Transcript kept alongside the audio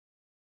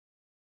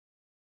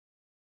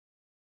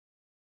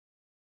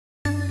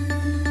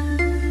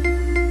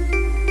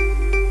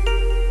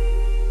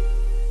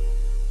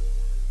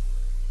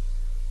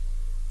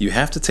You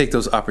have to take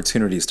those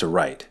opportunities to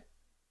write,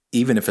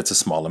 even if it's a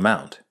small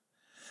amount.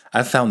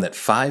 I've found that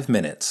 5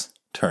 minutes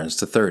turns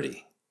to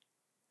 30.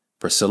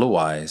 Priscilla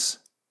Wise,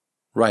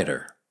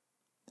 writer.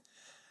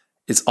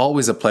 It's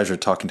always a pleasure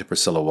talking to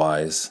Priscilla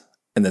Wise,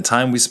 and the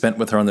time we spent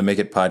with her on the Make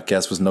It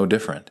podcast was no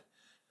different.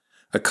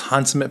 A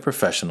consummate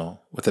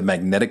professional with a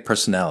magnetic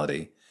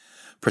personality,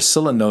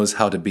 Priscilla knows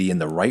how to be in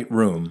the right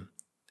room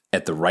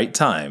at the right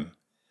time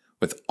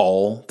with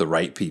all the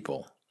right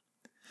people.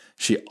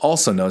 She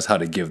also knows how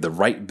to give the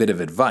right bit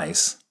of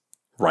advice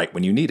right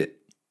when you need it.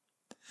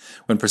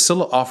 When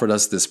Priscilla offered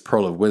us this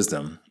pearl of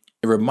wisdom,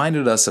 it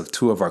reminded us of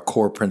two of our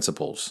core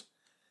principles: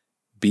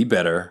 be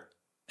better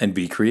and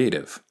be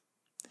creative.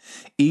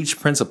 Each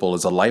principle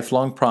is a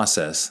lifelong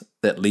process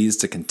that leads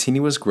to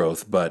continuous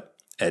growth, but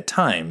at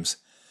times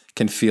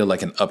can feel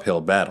like an uphill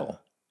battle.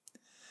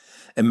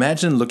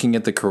 Imagine looking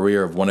at the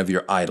career of one of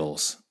your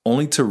idols,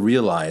 only to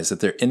realize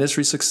that their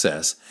industry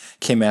success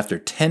came after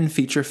 10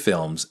 feature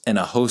films and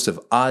a host of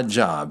odd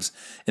jobs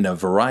in a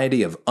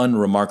variety of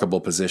unremarkable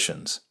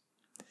positions.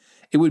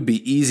 It would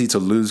be easy to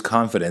lose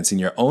confidence in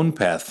your own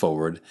path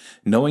forward,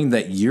 knowing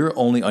that you're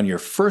only on your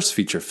first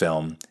feature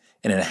film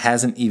and it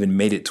hasn't even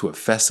made it to a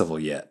festival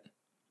yet.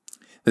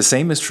 The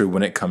same is true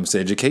when it comes to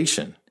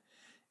education.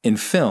 In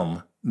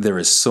film, there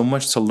is so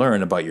much to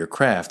learn about your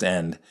craft,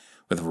 and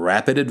with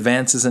rapid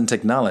advances in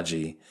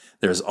technology,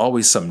 there is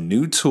always some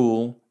new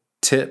tool,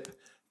 tip,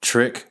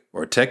 trick,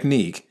 or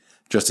technique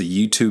just a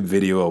YouTube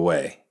video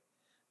away.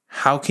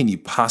 How can you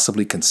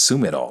possibly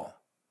consume it all?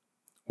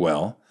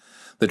 Well,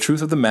 the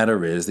truth of the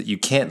matter is that you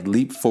can't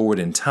leap forward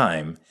in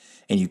time,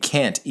 and you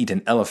can't eat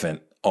an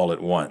elephant all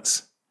at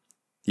once.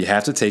 You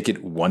have to take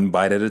it one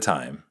bite at a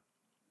time.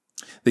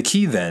 The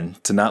key, then,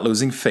 to not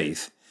losing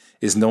faith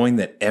is knowing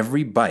that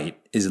every bite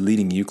is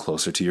leading you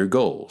closer to your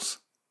goals.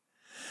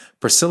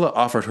 Priscilla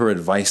offered her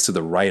advice to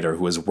the writer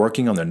who is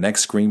working on their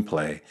next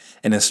screenplay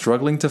and is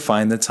struggling to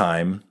find the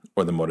time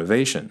or the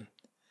motivation.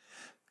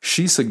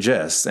 She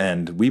suggests,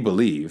 and we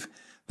believe,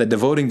 that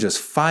devoting just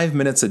 5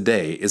 minutes a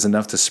day is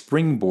enough to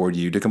springboard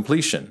you to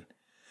completion.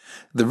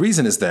 The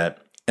reason is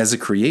that, as a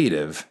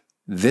creative,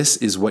 this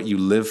is what you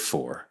live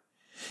for.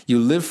 You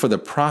live for the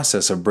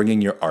process of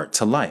bringing your art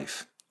to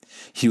life.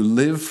 You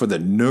live for the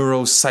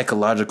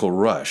neuropsychological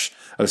rush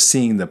of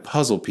seeing the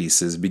puzzle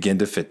pieces begin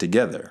to fit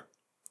together.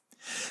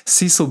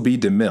 Cecil B.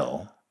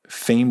 DeMille,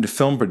 famed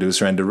film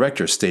producer and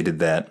director, stated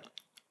that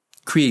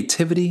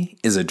creativity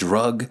is a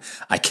drug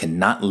I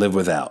cannot live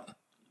without.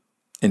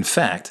 In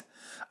fact,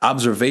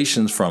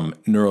 observations from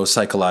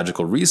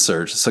neuropsychological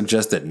research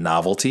suggest that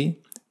novelty,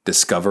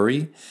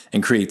 discovery,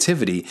 and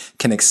creativity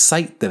can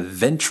excite the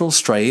ventral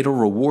striatal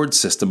reward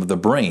system of the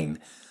brain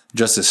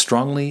just as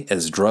strongly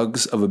as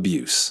drugs of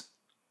abuse.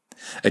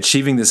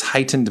 Achieving this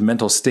heightened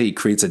mental state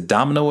creates a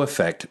domino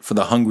effect for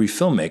the hungry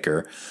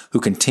filmmaker who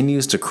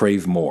continues to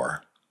crave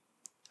more.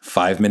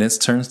 5 minutes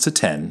turns to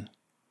 10,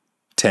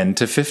 10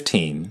 to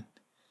 15,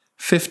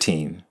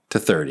 15 to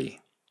 30.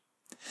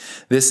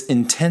 This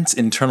intense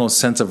internal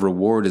sense of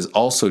reward is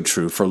also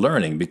true for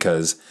learning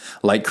because,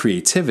 like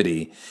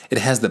creativity, it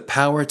has the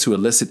power to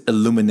elicit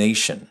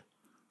illumination,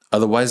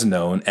 otherwise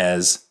known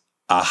as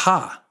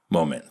aha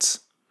moments.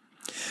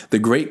 The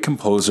great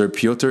composer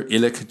Pyotr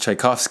Ilyich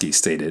Tchaikovsky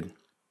stated,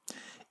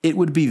 "It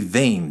would be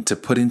vain to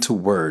put into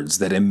words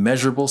that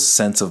immeasurable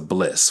sense of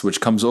bliss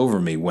which comes over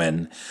me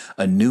when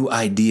a new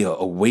idea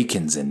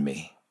awakens in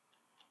me."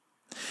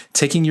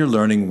 Taking your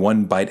learning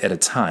one bite at a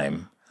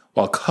time,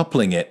 while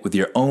coupling it with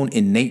your own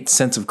innate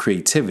sense of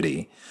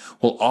creativity,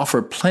 will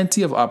offer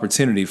plenty of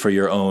opportunity for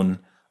your own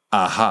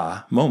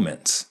aha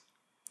moments.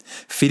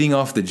 Feeding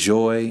off the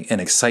joy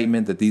and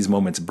excitement that these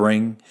moments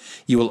bring,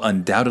 you will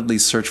undoubtedly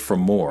search for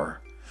more,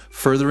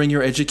 furthering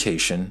your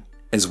education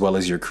as well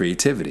as your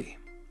creativity.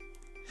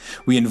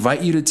 We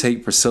invite you to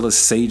take Priscilla's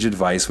sage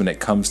advice when it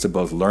comes to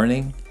both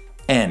learning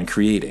and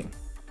creating.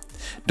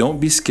 Don't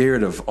be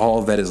scared of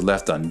all that is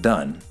left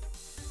undone.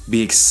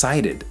 Be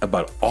excited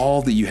about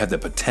all that you have the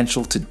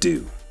potential to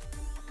do.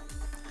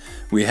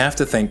 We have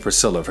to thank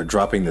Priscilla for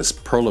dropping this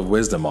pearl of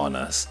wisdom on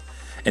us,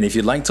 and if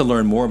you'd like to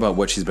learn more about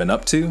what she's been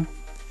up to,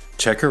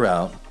 check her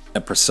out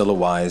at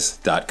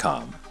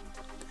PriscillaWise.com.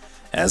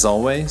 As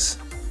always,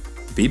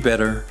 be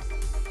better,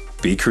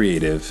 be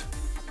creative,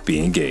 be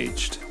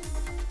engaged.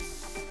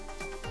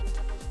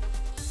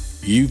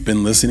 You've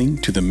been listening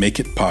to the Make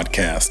It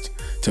podcast.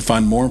 To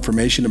find more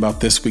information about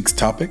this week's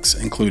topics,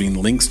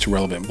 including links to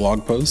relevant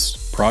blog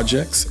posts,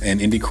 projects, and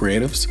indie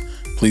creatives,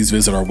 please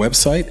visit our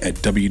website at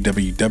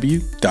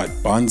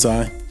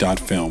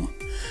www.bonsai.film.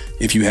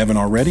 If you haven't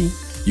already,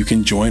 you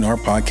can join our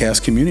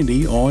podcast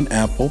community on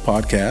Apple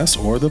Podcasts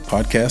or the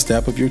podcast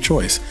app of your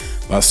choice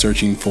by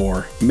searching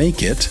for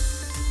Make It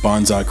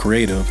Bonsai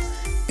Creative,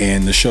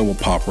 and the show will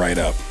pop right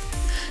up.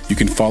 You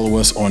can follow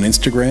us on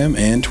Instagram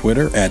and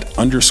Twitter at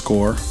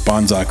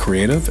 _Bonsai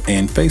Creative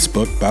and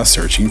Facebook by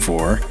searching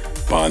for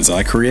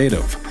Bonsai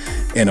Creative.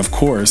 And of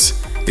course,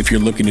 if you're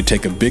looking to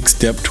take a big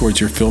step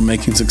towards your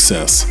filmmaking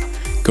success,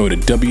 go to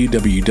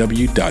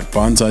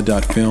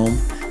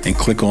www.bonsai.film and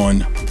click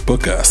on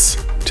Book Us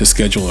to to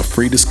schedule a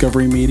free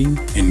discovery meeting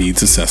and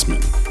needs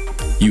assessment.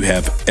 You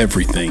have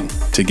everything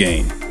to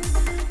gain.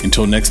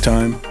 Until next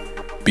time,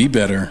 be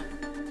better,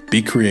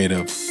 be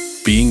creative,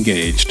 be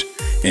engaged,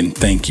 and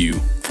thank you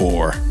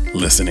for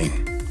listening.